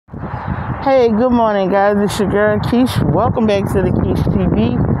Hey, good morning, guys. It's your girl, Keish. Welcome back to the Keish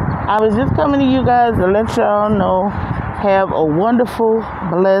TV. I was just coming to you guys to let y'all know, have a wonderful,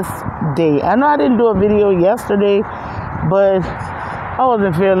 blessed day. I know I didn't do a video yesterday, but I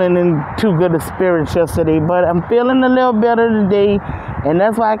wasn't feeling in too good of spirits yesterday, but I'm feeling a little better today, and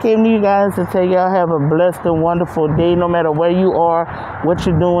that's why I came to you guys to tell y'all have a blessed and wonderful day, no matter where you are, what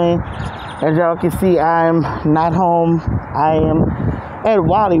you're doing. As y'all can see, I'm not home. I am at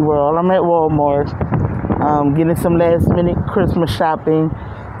Wally World. I'm at Walmart, getting some last minute Christmas shopping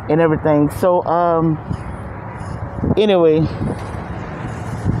and everything. So, anyway,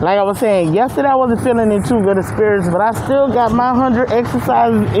 like I was saying, yesterday I wasn't feeling in too good of spirits, but I still got my 100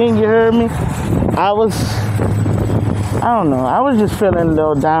 exercises in, you heard me? I was just feeling a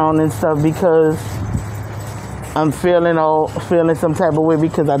little down and stuff because I'm feeling some type of way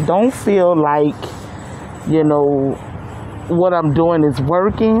because I don't feel like, you know, what I'm doing is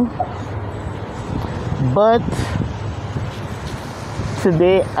working. But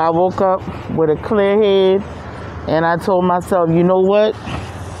today I woke up with a clear head and I told myself, you know what?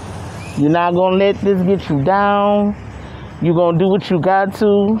 You're not gonna let this get you down. You're gonna do what you got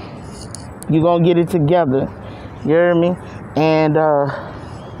to. You're gonna get it together. You hear me? And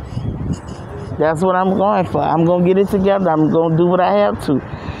that's what I'm going for. I'm gonna get it together. I'm gonna do what I have to.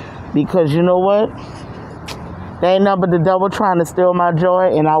 Because you know what? There ain't nothing but the devil trying to steal my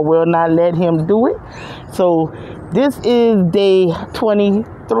joy, and I will not let him do it. So this is day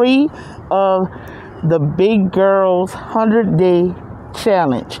 23 of the Big Girls 100-Day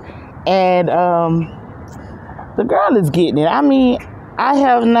Challenge. And the girl is getting it. I mean, I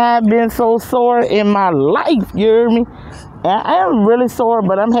have not been so sore in my life, you hear me? And I am really sore,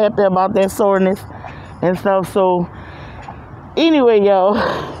 but I'm happy about that soreness and stuff. So anyway, y'all,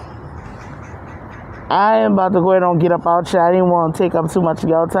 I am about to go ahead and get up out here. I didn't want to take up too much of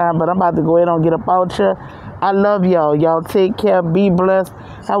y'all time, but I'm about to go ahead and get up out here. I love y'all. Y'all take care. Be blessed.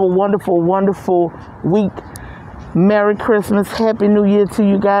 Have a wonderful, wonderful week. Merry Christmas. Happy New Year to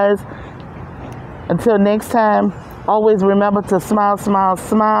you guys. Until next time, always remember to smile, smile,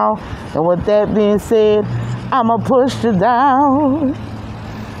 smile. And with that being said, I'ma push you down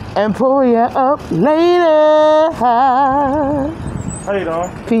and pull you up later. How you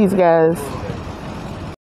doing? Peace, guys.